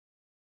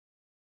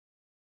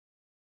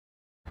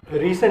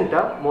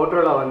ரீசெண்டாக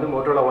Motorola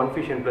Motorola one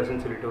fission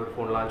ப்ளஸ்ன்னு சொல்லிட்டு ஒரு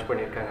ஃபோன் லான்ச்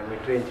பண்ணியிருக்காங்க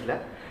மிட் ரேஞ்சில்.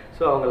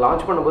 ஸோ அவங்க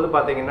லான்ச் பண்ணும்போது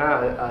பார்த்தீங்கன்னா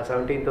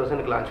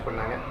 17,000க்கு லான்ச்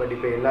பண்ணாங்க. பட்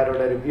இப்போ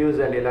எல்லாரோட ரிவ்யூஸ்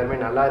அண்ட் எல்லாருமே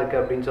நல்லா இருக்குது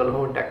அப்படின்னு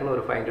சொல்லவும் டக்குன்னு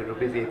ஒரு 500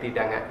 rupees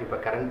ஏற்றிட்டாங்க. இப்போ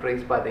கரண்ட்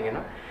ப்ரைஸ்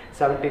பார்த்தீங்கன்னா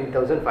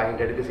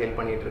 17,500க்கு சேல்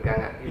பண்ணிகிட்டு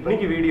இருக்காங்க.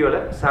 இன்றைக்கி வீடியோவில்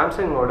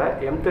சாம்சங்கோட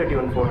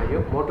M31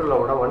 ஃபோனையும்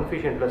மோட்டோரோலாவோட ஒன்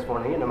ஃபிஷன் ப்ளஸ்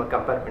ஃபோனையும் நம்ம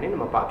கம்பேர் பண்ணி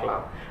நம்ம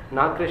பார்க்கலாம்.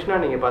 நான் கிருஷ்ணா,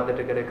 நீங்கள்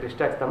பார்த்துட்டு இருக்கிற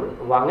கிறிஸ்டாக்ஸ் தமிழ்.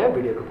 வாங்க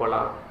வீடியோக்கு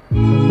போகலாம்.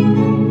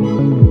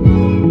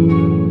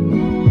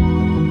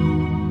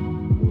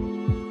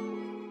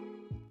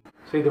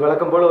 ஸோ இது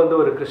வழக்கம் போல்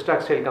ஒரு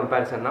கிறிஸ்டாக் ஸ்டைல்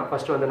கம்பேரிசன்னா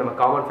ஃபஸ்ட்டு நம்ம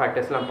காமன்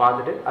ஃபேக்டர்ஸ்லாம்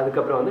பார்த்துட்டு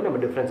அதுக்கப்புறம் நம்ம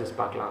டிஃப்ரென்சஸ்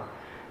பார்க்கலாம்.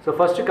 ஸோ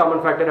ஃபஸ்ட்டு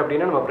காமன் ஃபேக்டர்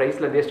அப்படின்னா நம்ம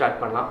ப்ரைஸ்லேருந்தே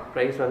ஸ்டார்ட் பண்ணலாம்.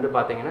 ப்ரைஸ்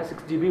பார்த்தீங்கன்னா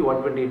 6GB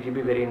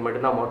 128GB வேரியன்ட்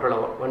மட்டும்தான்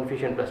மோட்டோரோலா ஒன்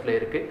ஃபிஷன் ப்ளஸில்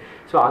இருக்குது.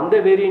 ஸோ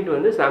அந்த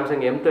வேரியன்ட்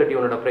சாம்சங்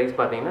M31 ப்ரைஸ்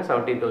பார்த்தீங்கன்னா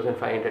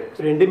 17,500.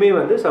 ரெண்டுமே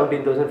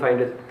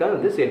 17,500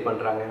 தான் சேல்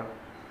பண்ணுறாங்க.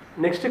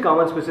 நெக்ஸ்ட்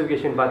காமன்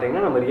ஸ்பெசிஃபிகேஷன்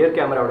பார்த்தீங்கன்னா நம்ம ரியர்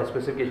கேமராவோட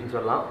ஸ்பெசிஃபிகேஷன்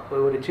சொல்லலாம்.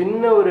 ஒரு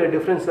சின்ன ஒரு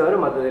டிஃப்ரென்ஸ் தவிர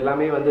மற்றது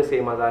எல்லாமே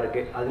சேமாக தான்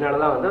இருக்குது. அதனால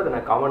தான் அதை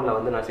நான்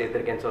காமனில் நான்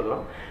சேர்த்துருக்கேன்னு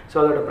சொல்லலாம். ஸோ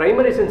அதோட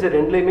பிரைமரி சென்சர்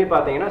ரெண்டுலேயுமே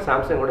பார்த்தீங்கன்னா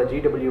சாம்சங்கோட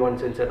GW1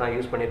 சென்சர் தான்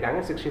யூஸ் பண்ணியிருக்காங்க.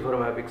 64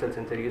 MP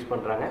சென்சர் யூஸ்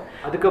பண்ணுறாங்க.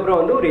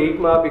 அதுக்கப்புறம் ஒரு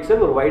 8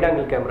 MP ஒரு வைட்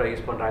ஆங்கிள் கேமரா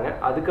யூஸ் பண்ணுறாங்க.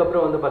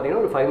 அதுக்கப்புறம்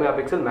பார்த்தீங்கன்னா ஒரு 5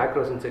 MP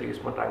மேக்ரோ சென்சர்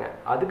யூஸ் பண்ணுறாங்க.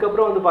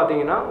 அதுக்கப்புறம்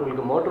பார்த்தீங்கன்னா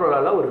உங்களுக்கு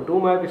மோட்டோரோலாவில் ஒரு 2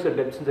 MP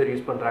டெப்த் சென்சர்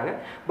யூஸ் பண்ணுறாங்க.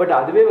 பட்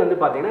அதுவே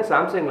பார்த்தீங்கன்னா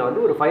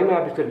சாம்சங்கில் ஒரு 5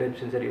 MP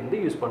டெப்த் சென்சர்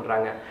யூஸ்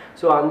பண்ணுறாங்க.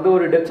 ஸோ அந்த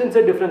ஒரு டெப்த்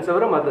சென்சர் டிஃப்ரென்ஸ்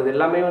தவிர மற்றது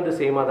எல்லாமே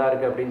சேமாக தான்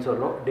இருக்குது அப்படின்னு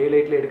சொல்லணும். டே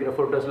லைட்டில் எடுக்கிற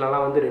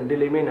ஃபோட்டோஸ்லாம்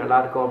ரெண்டுலேயுமே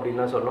நல்லாயிருக்கும்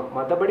அப்படின்லாம் சொல்லணும்.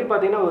 மற்றபடி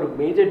பார்த்தீங்கன்னா ஒரு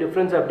மேஜர்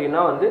டிஃப்ரென்ஸ்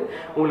அப்படின்னா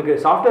உங்களுக்கு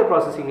சாஃப்ட்வேர்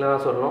ப்ராசஸிங்கில்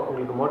தான் சொல்லணும்.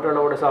 உங்களுக்கு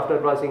மோட்டோரோலாவோட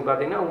சாஃப்ட்வேர் ப்ராசஸிங்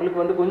பார்த்தீங்கன்னா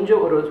உங்களுக்கு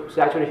கொஞ்சம் ஒரு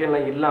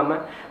சேச்சுரேஷன்லாம்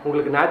இல்லாமல்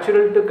உங்களுக்கு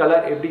நேச்சுரல் டு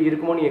கலர் எப்படி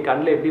இருக்குமோ நீங்கள்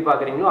கண்ணில் எப்படி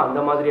பார்க்குறீங்களோ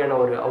அந்த மாதிரியான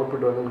ஒரு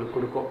அவுட்புட் உங்களுக்கு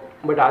கொடுக்கும்.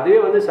 பட்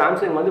அதுவே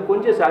சாம்சங்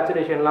கொஞ்சம்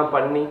சேச்சுரேஷன்லாம்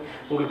பண்ணி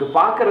உங்களுக்கு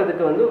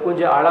பார்க்குறதுக்கு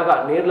கொஞ்சம் அழகாக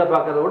நேரில்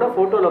பார்க்குறத விட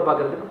ஃபோட்டோவில்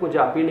பார்க்குறதுக்கு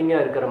கொஞ்சம்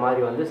அப்பீலிங்காக இருக்கிற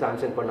மாதிரி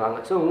சாம்சங் பண்ணுவாங்க.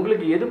 ஸோ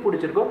உங்களுக்கு எது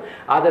பிடிச்சிருக்கோ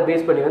அதை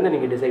பேஸ் பண்ணி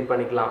நீங்கள் டிசைட்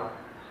பண்ணிக்கலாம்.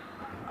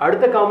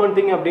 அடுத்த காமன்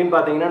திங் அப்படின்னு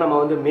பார்த்தீங்கன்னா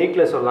நம்ம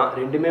மேக்கில் சொல்லலாம்.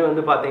 ரெண்டுமே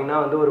பார்த்தீங்கன்னா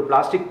ஒரு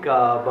பிளாஸ்டிக்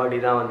பாடி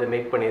தான்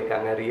மேக்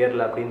பண்ணியிருக்காங்க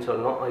ரியரில் அப்படின்னு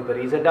சொல்லணும். இப்போ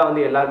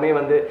ரீசெண்டாக எல்லாருமே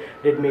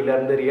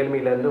ரெட்மிலேருந்து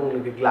ரியல்மிலேருந்து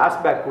உங்களுக்கு கிளாஸ்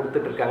பேக்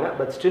கொடுத்துட்ருக்காங்க.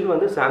 பட் ஸ்டில்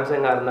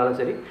சாம்சங்காக இருந்தாலும்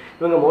சரி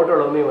இவங்க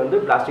மோட்டோரோலாவுமே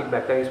பிளாஸ்டிக்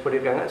பேக் தான் யூஸ்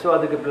பண்ணியிருக்காங்க. ஸோ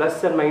அதுக்கு ப்ளஸ்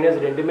அண்ட் மைனஸ்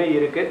ரெண்டுமே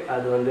இருக்குது.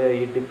 அது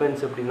இட்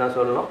டிபெண்ட்ஸ் அப்படின்னு தான்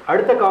சொல்லணும்.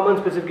 அடுத்த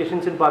காமன்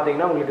ஸ்பெசிஃபிகேஷன்ஸ்னு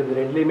பார்த்தீங்கன்னா உங்களுக்கு இந்த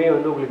ரெண்டுலேயுமே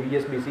உங்களுக்கு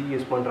USB-C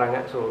யூஸ் பண்ணுறாங்க.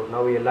 ஸோ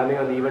நான் எல்லாமே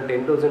ஈவன்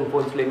 10,000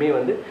 ஃபோன்ஸ்லேயுமே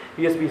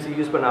USB-C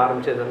யூஸ் பண்ண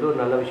ஆரம்பித்தது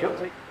ஒரு நல்ல விஷயம்.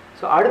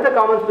 ஸோ அடுத்த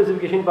காமன்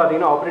ஸ்பெசிஃபிகேஷன்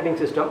பார்த்தீங்கன்னா ஆப்ரேட்டிங்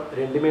சிஸ்டம்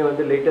ரெண்டுமே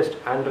லேட்டஸ்ட்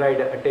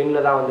ஆண்ட்ராய்டு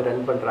 10ல் தான்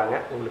ரன் பண்ணுறாங்க.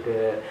 உங்களுக்கு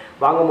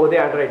வாங்கும்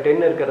போதே ஆண்ட்ராய்டு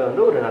 10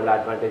 இருக்கிறது ஒரு நல்ல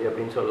அட்வான்டேஜ்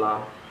அப்படின்னு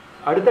சொல்லலாம்.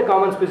 அடுத்த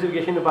காமன்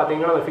ஸ்பெசிஃபிகேஷன்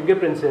பார்த்தீங்கன்னா நம்ம ஃபிங்கர்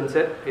பிரிண்ட்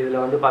சென்சர். இதில்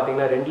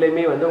பார்த்தீங்கன்னா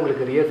ரெண்டுலேயுமே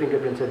உங்களுக்கு ரியர்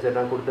ஃபிங்கர் பிரிண்ட் சென்சர்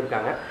தான்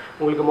கொடுத்துருக்காங்க.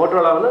 உங்களுக்கு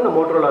மோட்டோரோலா அந்த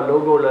மோட்டோரோலா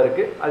லோகோவில்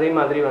இருக்குது. அதே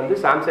மாதிரி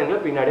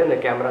சாம்சங்கில் பின்னாடி அந்த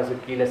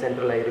கேமராஸுக்கு கீழே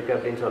சென்டரில் இருக்குது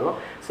அப்படின்னு சொல்லலாம்.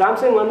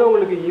 சாம்சங்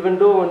உங்களுக்கு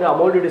even though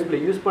AMOLED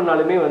display use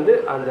பண்ணாலுமே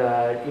அந்த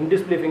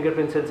இன்டிஸ்பிளே ஃபிங்கர்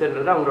பிரிண்ட்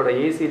சென்சர்ன்றது அவங்களோட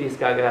A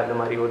சீரிஸ்க்காக அந்த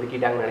மாதிரி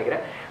ஒதுக்கிட்டாங்கன்னு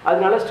நினைக்கிறேன்.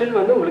 அதனால ஸ்டில்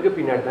உங்களுக்கு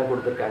பின்னாடி தான்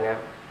கொடுத்துருக்காங்க.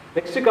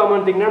 நெக்ஸ்ட்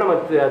காமன் திங்னா நம்ம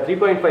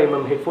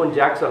 3.5mm ஹெட்ஃபோன்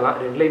ஜாக் சொல்லலாம்.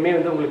 ரெண்டுலேயுமே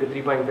உங்களுக்கு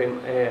 3.5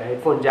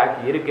 ஹெட்ஃபோன் ஜாக்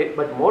இருக்குது.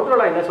 பட்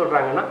மோட்டோரோலா என்ன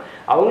சொல்கிறாங்கன்னா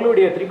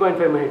அவங்களுடைய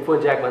 3.5mm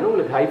ஹெட்ஃபோன் ஜாக்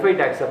உங்களுக்கு ஹைஃபை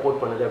டேக் சப்போர்ட்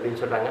பண்ணுது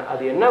அப்படின்னு சொல்கிறாங்க.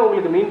 அது என்ன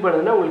உங்களுக்கு மீன்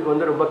பண்ணுதுன்னா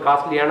உங்களுக்கு ரொம்ப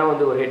காஸ்ட்லியான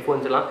ஒரு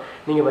ஹெட்ஃபோன்ஸ்லாம்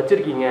நீங்கள்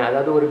வச்சுருக்கீங்க,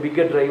 அதாவது ஒரு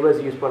பிக்கர்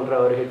டிரைவர்ஸ் யூஸ்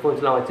பண்ணுற ஒரு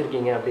ஹெட்ஃபோன்ஸ்லாம்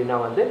வச்சுருக்கீங்க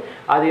அப்படின்னா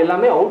அது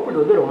எல்லாமே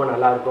அவுட்புட் ரொம்ப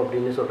நல்லாயிருக்கும்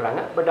அப்படின்னு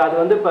சொல்கிறாங்க. பட்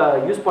அது இப்போ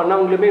யூஸ்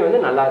பண்ணவங்களுமே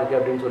நல்லா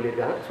இருக்குது அப்படின்னு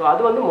சொல்லியிருக்காங்க. ஸோ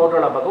அது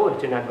மோட்டோரோலா பக்கம்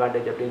ஒரு சின்ன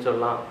அட்வான்டேஜ் அப்படின்னு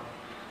சொல்லலாம்.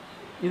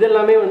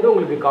 இதெல்லாமே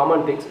உங்களுக்கு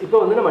காமன் திங்ஸ்.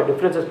 இப்போ நம்ம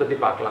டிஃப்ரென்சஸ் பற்றி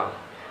பார்க்கலாம்.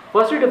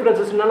 ஃபர்ஸ்ட்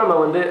டிஃப்ரென்சஸ்னால்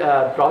நம்ம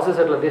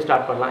ப்ராசஸர்லேருந்தே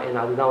ஸ்டார்ட் பண்ணலாம். ஏன்னா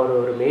அதுதான்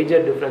ஒரு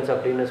மேஜர் டிஃப்ரென்ஸ்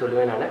அப்படின்னு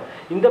சொல்லுவேன் நான்.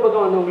 இந்த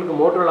பக்கம் உங்களுக்கு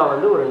மோட்டோரோலா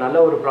ஒரு நல்ல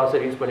ஒரு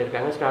ப்ராசஸர் யூஸ்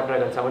பண்ணியிருக்காங்க.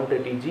 Snapdragon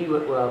 730G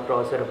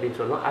ப்ராசஸர் அப்படின்னு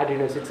சொல்லலாம்.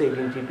 Adreno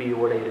 618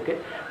 GPU இருக்குது.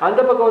 அந்த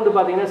பக்கம்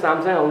பார்த்தீங்கன்னா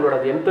சாம்சங் அவங்களோட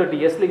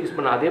M30Sல யூஸ்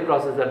பண்ண அதே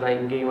ப்ராசஸர் தான்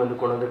இங்கேயும்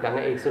கொண்டு வந்திருக்காங்க.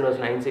 Exynos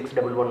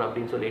 9611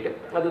 அப்படின்னு சொல்லிட்டு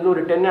அது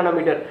ஒரு 10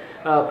 nm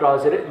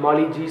processor.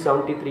 Mali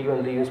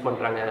G73 use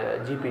பண்ணுறாங்க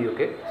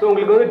GPUக்கு. ஸோ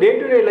உங்களுக்கு டே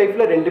டு டே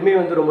லைஃப்பில் ரெண்டுமே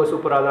ரொம்ப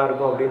சூப்பராக தான்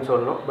இருக்கும் அப்படின்னு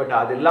சொல்லணும். பட்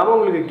அது இல்லாமல்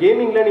உங்களுக்கு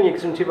கேமிங்கில் நீங்கள்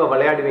எக்ஸ்டென்சிவாக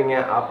விளையாடுவீங்க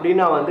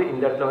அப்படின்னா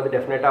இந்த இடத்துல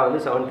டெஃபினட்டாக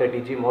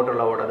 730G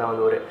மோட்டோரோலாவோட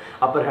தான் ஒரு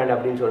அப்பர் ஹேண்ட்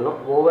அப்படின்னு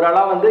சொல்லணும்.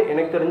 ஓவராலாக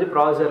எனக்கு தெரிஞ்சு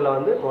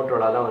ப்ராசஸரில்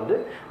மோட்டோரோலா தான்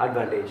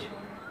அட்வான்டேஜ்.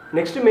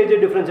 நெக்ஸ்ட்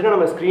மேஜர் டிஃப்ரென்ஸ்னால்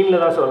நம்ம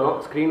ஸ்க்ரீனில் தான் சொல்லணும்.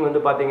 ஸ்க்ரீன்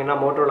பார்த்தீங்கன்னா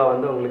மோட்டோரோலா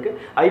உங்களுக்கு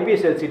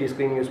IPS LCD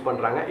ஸ்க்ரீன் யூஸ்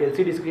பண்ணுறாங்க.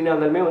 LCD ஸ்க்ரீனாக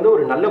இருந்தாலுமே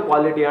ஒரு நல்ல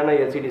குவாலிட்டியான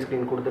LCD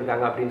ஸ்க்ரீன்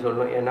கொடுத்துருக்காங்க அப்படின்னு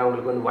சொல்லணும். ஏன்னா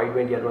உங்களுக்கு வைட்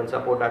பேண்ட் L1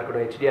 சப்போர்ட்டாக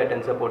இருக்கட்டும்,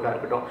 HDR10 சப்போர்ட்டாக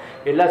இருக்கட்டும்,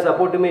 எல்லா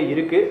சப்போர்ட்டுமே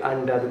இருக்குது.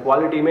 அண்ட் அது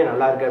குவாலிட்டியுமே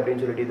நல்லா இருக்குது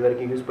அப்படின்னு சொல்லிட்டு இது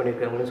வரைக்கும் யூஸ்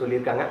பண்ணியிருக்காங்கன்னு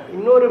சொல்லியிருக்காங்க.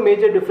 இன்னொரு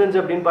மேஜர் டிஃப்ரென்ஸ்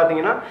அப்படின்னு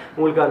பார்த்தீங்கன்னா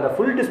உங்களுக்கு அந்த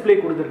ஃபுல் டிஸ்பிளே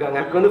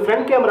கொடுத்துருக்காங்க.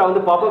 Front camera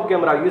pop-up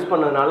camera use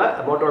பண்ணதுனால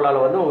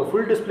மோட்டோரோலாவில் உங்களுக்கு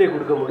ஃபுல் டிஸ்பிளே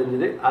கொடுக்க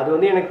முடிஞ்சுது.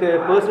 அது எனக்கு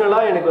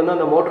பர்சனலாக எனக்கு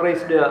அந்த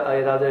மோட்டரைஸ்டு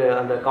ஏதாவது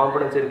அந்த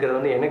காம்பனன்ட்ஸ் இருக்கிறது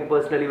வந்து எனக்கு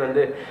பர்சனலி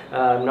வந்து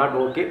நாட்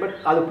ஓகே. பட்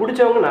அது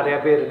பிடிச்சவங்க நிறையா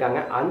பேர் இருக்காங்க.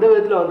 அந்த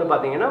விதத்தில் வந்து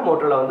பார்த்தீங்கன்னா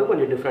மோட்டோரோலா வந்து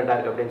கொஞ்சம் டிஃப்ரெண்ட்டாக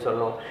இருக்குது அப்படின்னு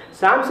சொல்லணும்.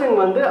 சாம்சங்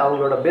வந்து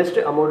அவங்களோட பெஸ்ட்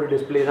அமோல்டு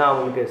டிஸ்பிளே தான்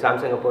அவங்களுக்கு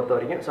சாம்சங்கை பொறுத்த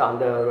வரைக்கும். ஸோ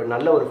அந்த ஒரு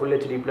நல்ல ஒரு full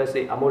HD plus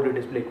AMOLED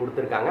display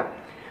கொடுத்துருக்காங்க.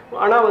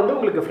 ஆனால் வந்து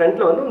உங்களுக்கு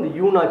ஃப்ரண்ட்டில் வந்து இந்த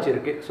யூ நாச்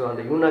இருக்குது. ஸோ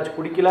அந்த யூ நாச்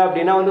பிடிக்கல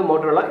அப்படின்னா வந்து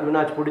மோட்டோரோலா, யூ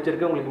நாச்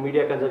பிடிச்சிருக்கு, உங்களுக்கு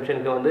மீடியா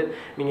கன்சப்ஷனுக்கு வந்து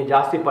நீங்கள்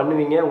ஜாஸ்தி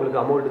பண்ணுவீங்க,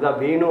 உங்களுக்கு அமௌண்ட் தான்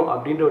வேணும்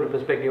அப்படின்ற ஒரு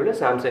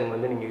பெர்ஸ்பெக்டிவில் சாம்சங்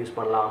வந்து நீங்கள் யூஸ்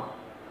பண்ணலாம்.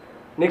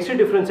 நெக்ஸ்ட்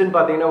டிஃப்ரென்ஸ்னு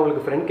பார்த்தீங்கன்னா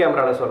உங்களுக்கு ஃப்ரண்ட்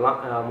கேமராவில் சொல்லலாம்.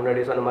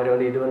 முன்னாடி சொன்ன மாதிரி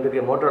வந்து இது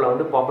வந்து மோட்டோரோலா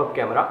வந்து பாப்அப்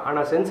கேமரா,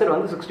 ஆனால் சென்சர்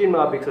வந்து 16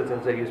 மெகா பிக்சல்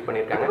சென்சர் யூஸ்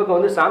பண்ணியிருக்காங்க. இப்போ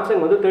வந்து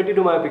சாம்சங் வந்து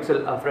 32 mega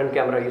pixel front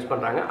camera use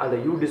பண்ணுறாங்க. அந்த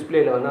யூ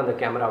டிஸ்பிளேல வந்து அந்த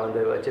கேமரா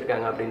வந்து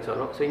வச்சிருக்காங்க அப்படின்னு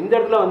சொல்லணும். ஸோ இந்த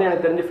இடத்துல வந்து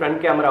எனக்கு தெரிஞ்சு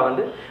ஃப்ரண்ட் கேமரா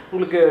வந்து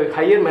உங்களுக்கு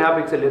ஹையர் மெகா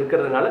பிக்சல்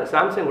இருக்கிறதுனால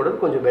சாம்சங்கோட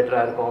கொஞ்சம்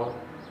பெட்டராக இருக்கும்.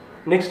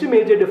 நெக்ஸ்ட்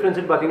மேஜர்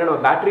டிஃப்ரென்ஸ்னு பார்த்தீங்கன்னா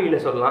நம்ம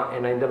பேட்டரியில் சொல்லலாம்.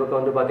 ஏன்னா இந்த பக்கம்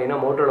வந்து பார்த்தீங்கன்னா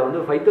மோட்டோரோலா வந்து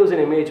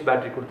 5000 mAh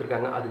பேட்டரி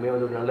கொடுத்துருக்காங்க. அதுவுமே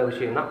வந்து ஒரு நல்ல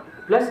விஷயம் தான்.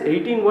 ப்ளஸ்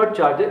 18 வாட்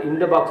சார்ஜர்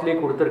இந்த பாக்ஸ்லேயே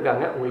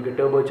கொடுத்துருக்காங்க, உங்களுக்கு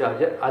டர்போ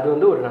சார்ஜர். அது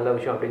வந்து ஒரு நல்ல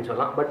விஷயம் அப்படின்னு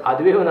சொல்லலாம். பட்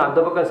அதுவே வந்து அந்த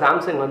பக்கம்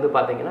சாம்சங் வந்து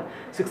பார்த்தீங்கன்னா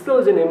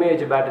 6000 mAh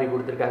பேட்டரி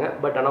கொடுத்துருக்காங்க.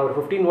 பட் ஆனால் ஒரு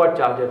 15 வாட்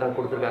சார்ஜர் தான்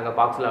கொடுத்துருக்காங்க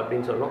பாக்ஸில்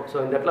அப்படின்னு சொல்லணும். ஸோ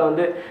இந்த இடத்துல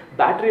வந்து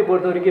பேட்டரியை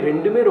பொறுத்த வரைக்கும்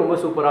ரெண்டுமே ரொம்ப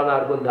சூப்பராக தான்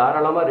இருக்கும்.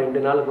 தாராளமாக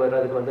 2 நாளுக்கு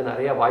வர்றதுக்கு வந்து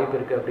நிறைய வாய்ப்பு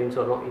இருக்குது அப்படின்னு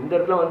சொல்லணும். இந்த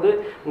இடத்துல வந்து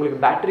உங்களுக்கு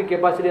பேட்டரி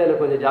கெப்பாசிட்டி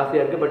அதில் கொஞ்சம்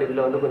ஜாஸ்தியாக இருக்குது. பட்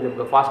இதில் வந்து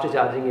கொஞ்சம் ஃபாஸ்ட்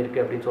சார்ஜிங்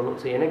இருக்குது அப்படின்னு சொல்லணும்.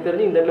 ஸோ எனக்கு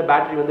தெரிஞ்சு இந்த இடத்துல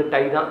பேட்டரி வந்து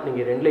டை தான்.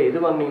 நீங்கள் ரெண்டில் எது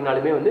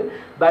வாங்கினீங்கனாலுமே வந்து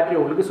பேட்டரி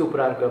உங்களுக்கு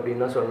சூப்பராக இருக்குது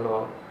அப்படின்னு தான்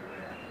சொல்லணும்.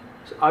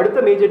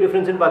 அடுத்த மேஜர்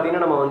டிஃப்ரென்ஸ்னு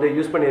பார்த்தீங்கன்னா நம்ம வந்து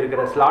யூஸ்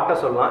பண்ணியிருக்கிற ஸ்லாட்டை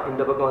சொல்லலாம்.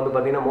 இந்த பக்கம் வந்து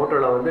பார்த்தீங்கன்னா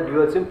மோட்டோரோலா வந்து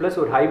டியூவல் சிம்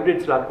ப்ளஸ் ஒரு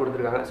ஹைப்ரிட் ஸ்லாட்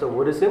கொடுத்துருக்காங்க. ஸோ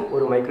ஒரு சிம்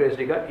ஒரு மைக்ரோ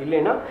எஸ்டி கார்டு,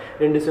 இல்லைன்னா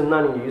 2 சிம்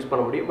தான் நீங்கள் யூஸ்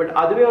பண்ண முடியும். பட்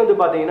அதுவே வந்து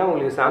பார்த்தீங்கன்னா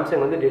உங்களுக்கு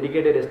சாம்சங் வந்து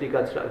டெடிகேட்டட் எஸ்டி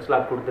கார்டு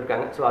ஸ்லாட்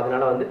கொடுத்துருக்காங்க. ஸோ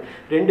அதனால் வந்து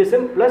 2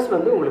 சிம் ப்ளஸ்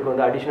வந்து உங்களுக்கு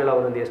வந்து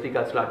அடிஷனலாக வந்து எஸ்டி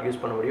கார்டு ஸ்லாட்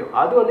யூஸ் பண்ண முடியும்.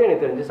 அது வந்து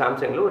எனக்கு தெரிஞ்சு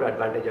சாம்சங்கில் ஒரு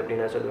அட்வான்டேஜ்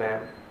அப்படின்னு நான்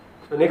சொல்லுவேன்.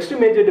 நெக்ஸ்ட்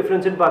மேஜர்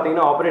டிஃப்ரென்ஸ்னு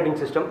பார்த்தீங்கன்னா ஆப்ரேட்டிங்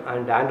சிஸ்டம்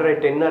அண்ட் ஆண்ட்ராய்ட்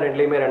 10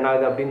 ரெண்டுலேயுமே ரன்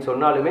ஆகுது அப்படின்னு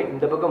சொன்னாலுமே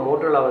இந்த பக்கம்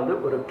மோட்டோரோலா வந்து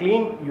ஒரு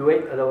க்ளீன் யூஐ,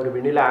 அதாவது ஒரு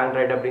வெனிலா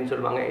ஆண்ட்ராய்டு அப்படின்னு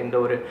சொல்லுவாங்க. எந்த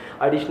ஒரு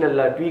அடிஷ்னல்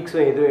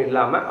ட்வீக்ஸும் எதுவும்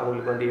இல்லாமல்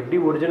அவங்களுக்கு வந்து எப்படி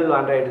ஒரிஜினல்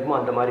ஆண்ட்ராய்டு இருக்குமோ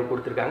அந்த மாதிரி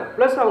கொடுத்துருக்காங்க.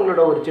 ப்ளஸ்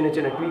அவங்களோட ஒரு சின்ன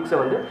சின்ன ட்வீக்ஸை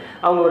வந்து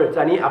அவங்க ஒரு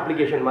தனி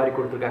அப்ளிகேஷன் மாதிரி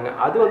கொடுத்துருக்காங்க.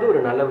 அது வந்து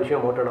ஒரு நல்ல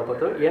விஷயம் மோட்டோரோலா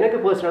பொறுத்தவரை. எனக்கு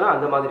பர்சனலாக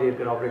அந்த மாதிரி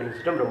இருக்கிற ஆப்ரேட்டிங்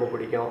சிஸ்டம் ரொம்ப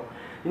பிடிக்கும்.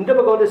 இந்த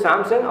பக்கம் வந்து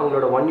சாம்சங்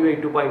அவங்களோட One UI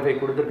 2.5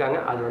 கொடுத்துருக்காங்க.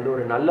 அது வந்து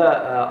ஒரு நல்ல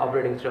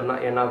ஆப்ரேட்டிங் சிஸ்டம் தான்.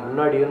 ஏன்னா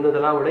முன்னாடி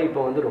இருந்ததெல்லாம் விட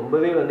இப்போ வந்து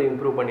ரொம்பவே வந்து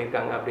இம்ப்ரூவ்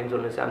பண்ணியிருக்காங்க அப்படின்னு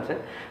சொல்லி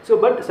Samsung. So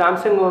but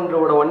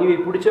சாம்சங்கோட One UI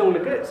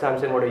பிடிச்சவங்களுக்கு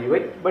சாம்சங்கோட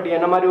UI, but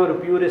என்ன மாதிரி ஒரு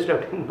பியூரிஸ்ட்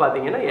அப்படின்னு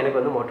பார்த்தீங்கன்னா எனக்கு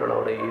வந்து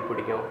மோட்டோரோலாவோட UI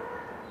பிடிக்கும்.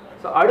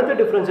 ஸோ அடுத்த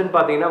டிஃப்ரென்ஸ்னு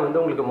பார்த்தீங்கன்னா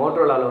வந்து உங்களுக்கு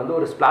மோட்டோரோலாவில் வந்து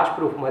ஒரு ஸ்ப்ளாஷ்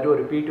ப்ரூஃப் மாதிரி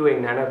ஒரு P2i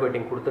நானோ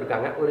கோட்டிங்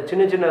கொடுத்துருக்காங்க. ஒரு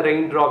சின்ன சின்ன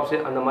ரெயின் ட்ராப்ஸு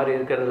அந்த மாதிரி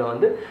இருக்கிறதுல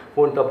வந்து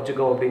ஃபோன்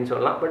தப்பிச்சுக்கும் அப்படின்னு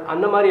சொல்லலாம். பட்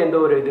அந்த மாதிரி எந்த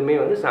ஒரு இதுவுமே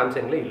வந்து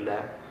சாம்சங்கில் இல்லை.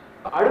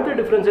 அடுத்த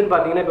டிஃப்ரென்ஸ்னு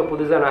பார்த்தீங்கன்னா இப்போ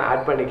புதுசாக நான்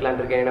ஆட் பண்ணிக்கலான்னு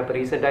இருக்கேன். ஏன்னா இப்போ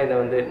ரீசெண்டாக இந்த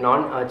வந்து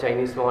நான்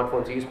சைனீஸ் ஸ்மார்ட்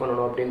ஃபோன்ஸ் யூஸ்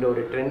பண்ணணும் அப்படின்ற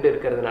ஒரு ட்ரெண்ட்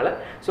இருக்கிறதுனால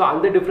ஸோ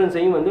அந்த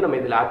டிஃப்ரென்ஸையும் வந்து நம்ம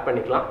இதில் ஆட்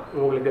பண்ணிக்கலாம்.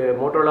 உங்களுக்கு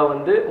மோட்டோரோலா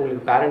வந்து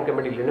உங்களுக்கு பேரண்ட்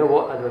கம்பெனி லினோவோ,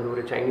 அது வந்து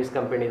ஒரு சைனீஸ்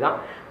கம்பெனி தான்.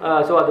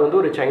 ஸோ அது வந்து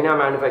ஒரு சைனா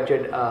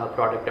மேனுஃபேக்சர்ட்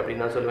ப்ராடக்ட்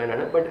அப்படின்னு தான் சொல்லுவேன்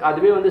நான். பட்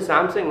அதுவே வந்து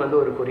சாம்சங் வந்து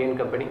ஒரு கொரியன்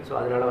கம்பெனி. ஸோ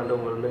அதனால் வந்து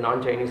உங்களுக்கு வந்து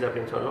நான் சைனீஸ்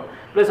அப்படின்னு சொல்லணும்.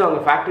 ப்ளஸ்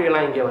அவங்க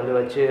ஃபேக்ட்ரியெல்லாம் இங்கே வந்து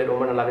வச்சு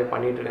ரொம்ப நல்லாவே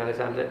பண்ணிட்டு இருக்காங்க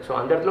சாம்சங். ஸோ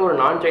அந்த இடத்துல ஒரு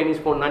நான்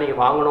சைனீஸ் ஃபோன் தான்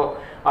நீங்கள் வாங்கணும்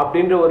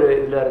அப்படின்ற ஒரு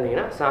இதில்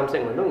இருந்தீங்கன்னா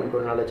சாம்சங் வந்து உங்களுக்கு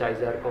ஒரு நல்ல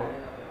சாய்ஸாக இருக்கும்.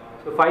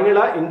 ஸோ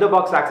ஃபைனலாக இந்த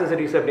பாக்ஸ்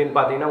ஆக்சசரிஸ் அப்படின்னு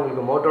பார்த்தீங்கன்னா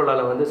உங்களுக்கு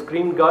மோட்டோரோலாவில் வந்து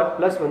ஸ்க்ரீன் கார்டு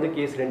ப்ளஸ் வந்து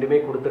கேஸ் ரெண்டுமே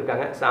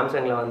கொடுத்துருக்காங்க.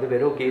 சாம்சங்கில் வந்து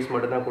வெறும் கேஸ்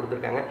மட்டும் தான்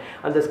கொடுத்துருக்காங்க.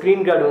 அந்த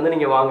ஸ்க்ரீன் கார்டு வந்து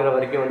நீங்கள் வாங்குற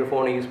வரைக்கும் வந்து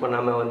ஃபோனை யூஸ்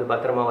பண்ணாமல் வந்து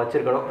பத்திரமா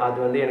வச்சிருக்கணும். அது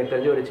வந்து எனக்கு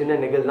தெரிஞ்ச ஒரு சின்ன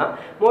நிகழ் தான்.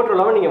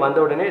 மோட்டோரோலாவை நீங்கள்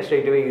வந்த உடனே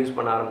ஸ்ட்ரெயிட்டாகவே யூஸ்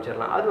பண்ண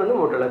ஆரம்பிச்சிடலாம். அது வந்து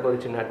மோட்டோரோலாவுக்கு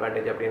ஒரு சின்ன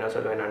அட்வான்டேஜ் அப்படின்னு நான்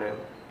சொல்லுவேன்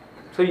நான்.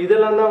 ஸோ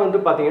இதெல்லாம் தான் வந்து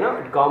பார்த்தீங்கன்னா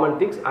காமன்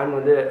திங்ஸ் அண்ட்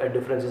வந்து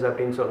டிஃப்ரென்சஸ்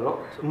அப்படின்னு சொல்லணும்.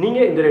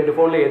 நீங்கள் இந்த 2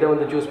 ஃபோனில் எதை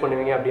வந்து சூஸ்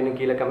பண்ணுவீங்க அப்படின்னு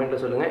கீழே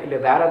கமெண்ட்டில் சொல்லுங்கள். இல்லை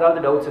வேறு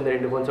ஏதாவது டவுட்ஸ் இந்த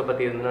 2 ஃபோன்ஸை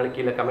பற்றி இருந்தனாலும்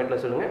கீழே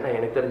கமெண்ட்டில் சொல்லுங்கள். நான்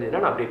எனக்கு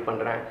தெரிஞ்சதுன்னா நான் அப்டேட்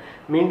பண்ணுறேன்.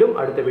 மீண்டும்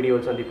அடுத்த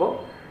வீடியோவில் சந்திப்போம்.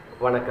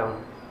 வணக்கம்.